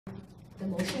The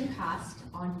motion passed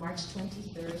on March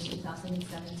 23rd,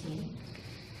 2017,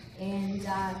 and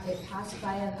it passed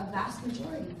by a vast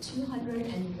majority.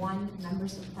 201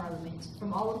 members of parliament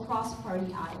from all across party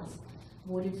aisles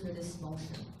voted for this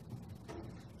motion.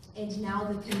 And now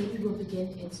the committee will begin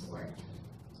its work.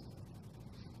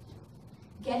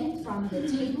 Getting from the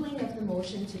tabling of the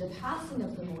motion to the passing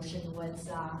of the motion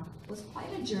was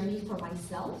quite a journey for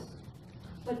myself,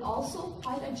 but also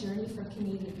quite a journey for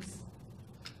Canadians.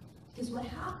 Because what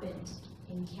happened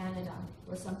in Canada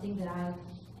was something that I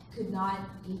could not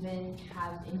even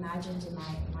have imagined in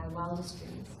my wildest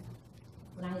dreams.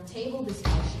 When I had tabled this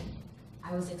motion,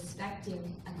 I was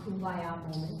expecting a kumbaya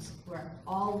moment where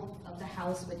all of the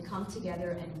House would come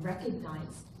together and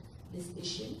recognize this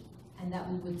issue, and that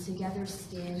we would together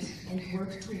stand and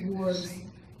work towards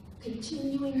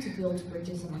continuing to build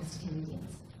bridges amongst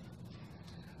Canadians.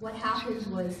 What happened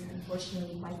was,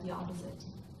 unfortunately, quite the opposite.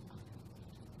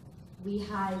 We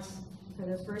had, for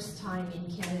the first time in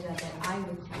Canada that I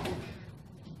recall,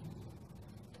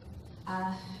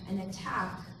 an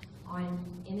attack on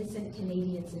innocent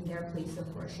Canadians in their place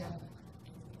of worship.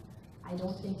 I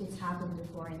don't think it's happened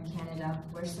before in Canada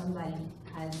where somebody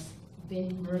has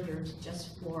been murdered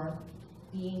just for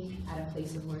being at a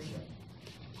place of worship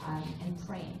and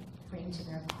praying to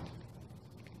their God.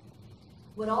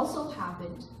 What also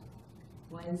happened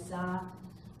was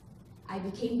I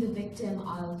became the victim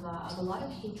of a lot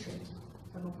of hatred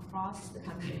from across the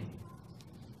country,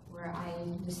 where I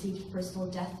received personal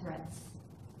death threats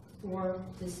for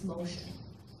this motion,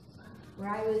 where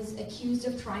I was accused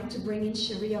of trying to bring in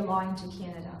Sharia law into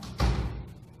Canada.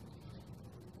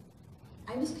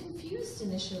 I was confused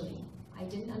initially. I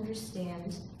didn't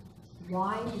understand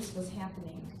why this was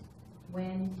happening,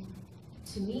 when,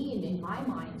 to me, and in my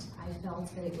mind, I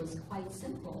felt that it was quite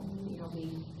simple. You know,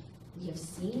 we have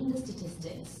seen the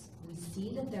statistics. We see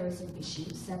that there is an issue.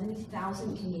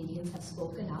 70,000 Canadians have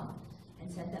spoken up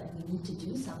and said that we need to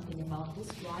do something about this.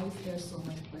 Why is there so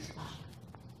much pushback?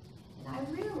 And I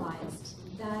realized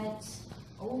that,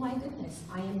 oh my goodness,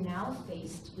 I am now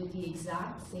faced with the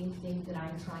exact same thing that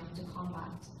I'm trying to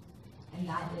combat, and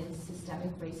that is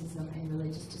systemic racism and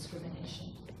religious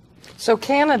discrimination. So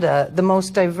Canada, the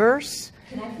most diverse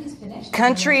Can I please finish?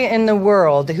 Country in the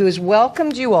world, who has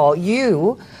welcomed you all,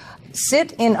 you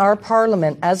sit in our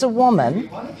parliament as a woman,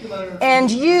 and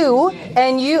you,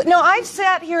 no, I've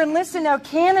sat here and listened. Now,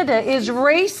 Canada is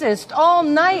racist all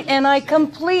night, and I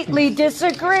completely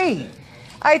disagree.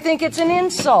 I think it's an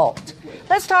insult.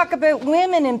 Let's talk about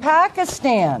women in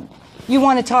Pakistan. You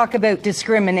want to talk about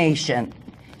discrimination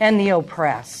and the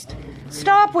oppressed.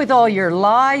 Stop with all your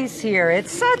lies here.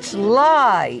 It's such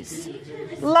lies.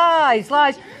 Lies,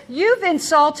 lies. You've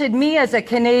insulted me as a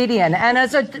Canadian and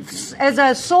as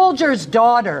a soldier's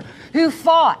daughter who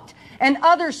fought, and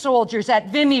other soldiers at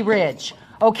Vimy Ridge,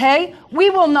 okay? We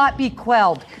will not be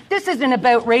quelled. This isn't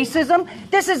about racism.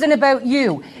 This isn't about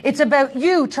you. It's about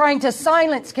you trying to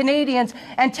silence Canadians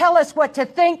and tell us what to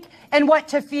think and what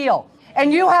to feel.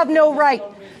 And you have no right.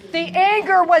 The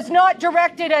anger was not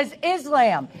directed as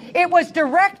Islam. It was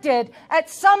directed at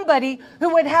somebody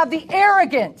who would have the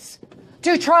arrogance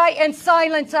to try and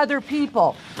silence other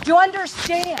people. Do you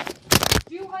understand?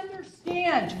 Do you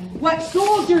understand what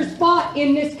soldiers fought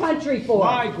in this country for?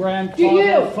 My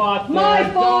grandfather fought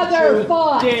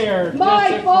there.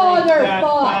 My father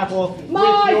fought. My father fought.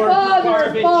 My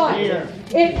father fought.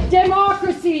 It's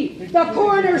democracy. The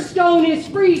cornerstone is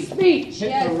free speech.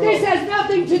 Yes. This has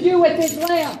nothing to do with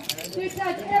Islam. This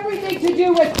has everything to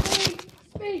do with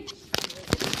free speech.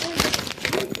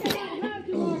 You cannot have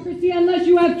democracy unless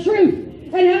you have truth.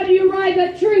 And how do you arrive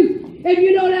at truth if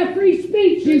you don't have free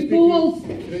speech, you fools?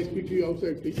 Can I speak to you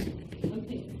outside, please?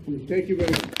 Thank you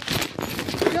very much.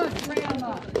 Just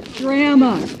drama.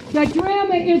 Drama. The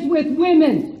drama is with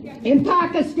women in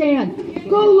Pakistan.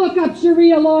 Go look up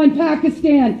Sharia law in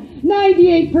Pakistan.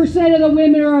 98% of the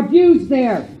women are abused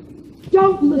there.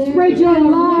 Don't spread your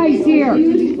lies here.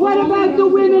 What about the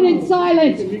women in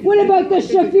silence? What about the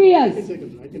Shafias?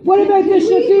 What about the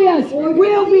Shafias?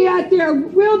 We'll be at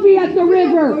the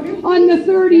river on the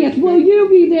 30th. Will you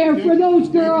be there for those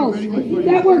girls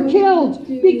that were killed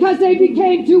because they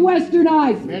became too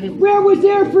westernized? Where was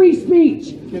their free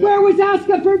speech? Where was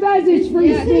Aska Pervez's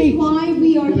free speech?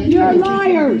 You're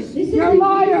liars. You're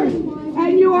liars.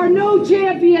 And you are no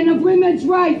champion of women's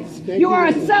rights. You are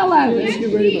a sellout. Thank you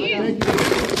very much.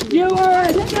 Thank you. You are a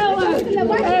sellout.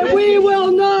 And we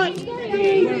will not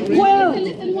be quelled.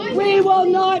 We will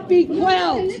not be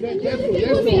quelled.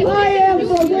 I am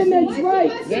for women's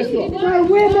rights. For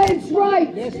women's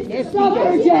rights.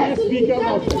 Suffragettes.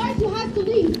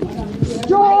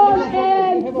 Strong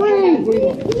and free.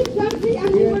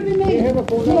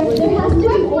 There has to be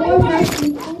order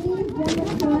in any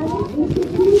democratic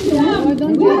institution.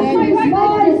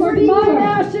 My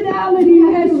nationality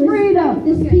has freedom.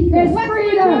 It's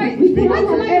freedom. It's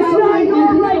not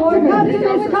your right to come to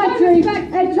this country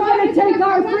and try to take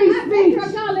our free speech.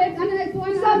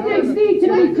 Subjects need to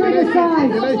be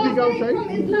criticized. From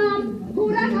Islam, who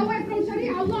ran away from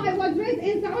Sharia Allah. I was raised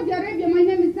in Saudi Arabia. My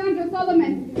name is Sandra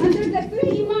Solomon. And there's the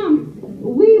 3 imams.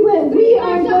 We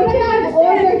are going to have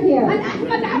order here.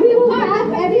 We will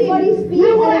have everybody speak.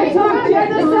 You want to talk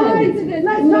genocide?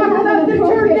 Let's talk about the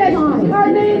Turkish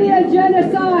Armenian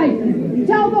genocide.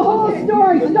 Tell the whole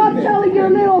story. Stop telling your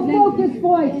little focus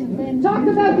points. Talk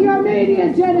about the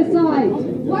Armenian genocide.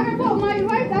 What about my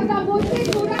right as a Muslim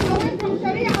who ran away from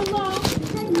Sharia Allah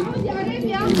from Saudi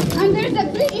Arabia? And there's the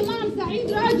 3 imams, Saeed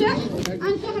Rajah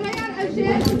and Shahrayar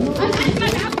al-Sheikh and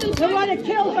Ahmed Abdul. They want to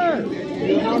kill her.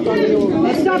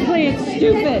 Let's stop playing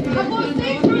stupid.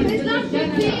 Apostate from Islam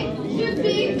should be.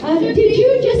 Did you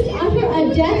just utter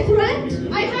a death threat?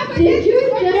 I have a Did you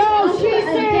death just No, utter she's a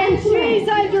saying death threat? she's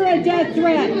under a death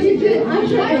threat. Did you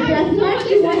utter a death threat?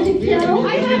 You want to kill? I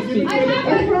have a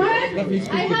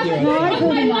threat on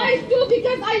my life too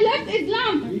because I left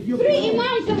Islam. 3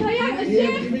 imams, Shahrayar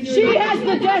al-Sheikh. She has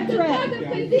the death threat.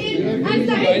 And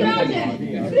Saeed Rajah.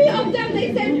 3 of them, they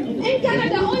said, in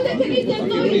Canada, on the Canadian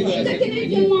law, in the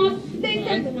Canadian law, they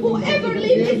said, whoever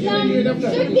leaves Islam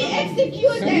should be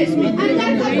executed. And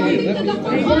that's according to the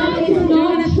Quran. That is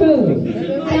not true.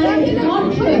 That is not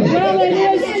true. Well, it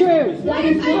is true. What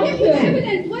if I give you the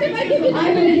evidence? What if I give you the I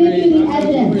will evidence? give you the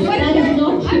evidence. What That if is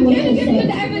not I'm true what going to you give you the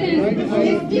said. evidence.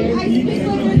 I speak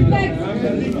with respect.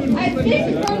 I speak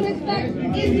from respect.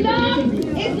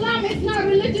 Islam is not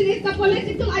religion. It's a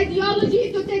political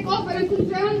ideology to take over and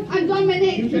control and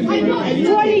dominate. I know it's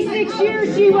 26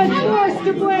 years she was forced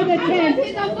to wear the Muhammad tent.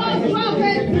 is a false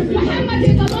prophet. Muhammad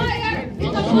is a liar. It's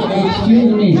a false prophet.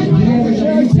 Excuse me.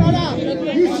 Shut up!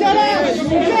 You shut up!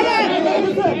 Shut up!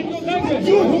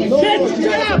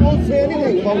 Shut up! Don't say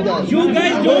anything about that. You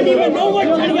guys don't even know what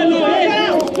Sharia law is.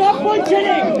 Stop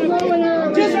bullshitting.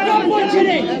 Just stop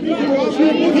bullshitting.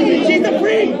 She's a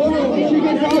freak. She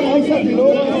can talk about something, you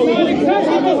know? Because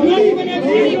she was not even a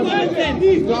free person.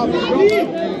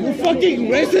 You fucking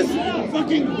racist.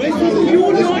 Fucking racist. You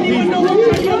don't even know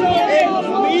what Sharia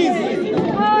law is. Please.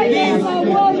 I am a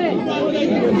woman.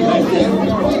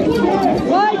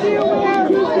 Why do you wear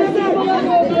the symbol of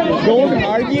woman? Don't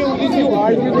argue. If you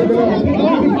argue, they're gonna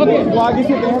आगे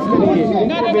से बहस करेंगे.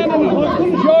 No.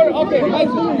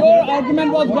 Your argument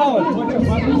was valid.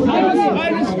 I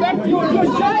respect you.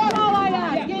 That's all I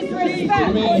ask is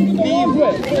respect.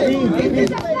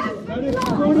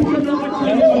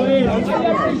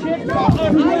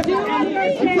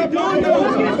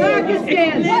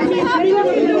 Pakistan.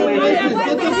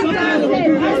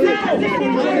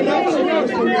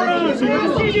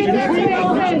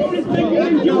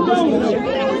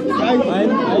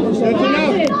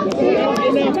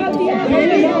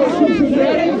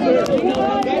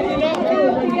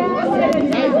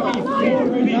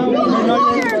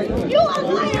 You are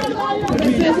liar.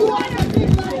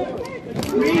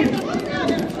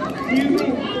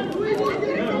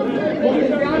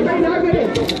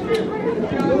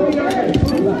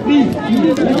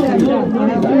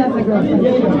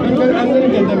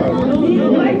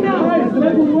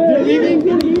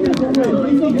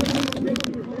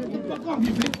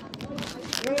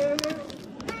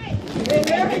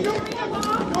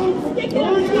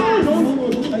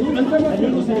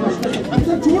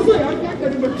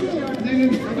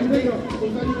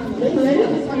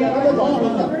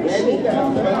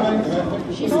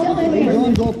 She's still in there.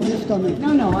 Don't go, please come in.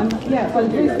 No, yeah, so the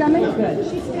police coming? Good.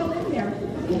 She's still in there.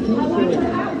 I want her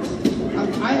out.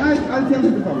 I'll tell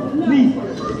you to come. Please,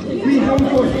 don't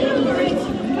force it.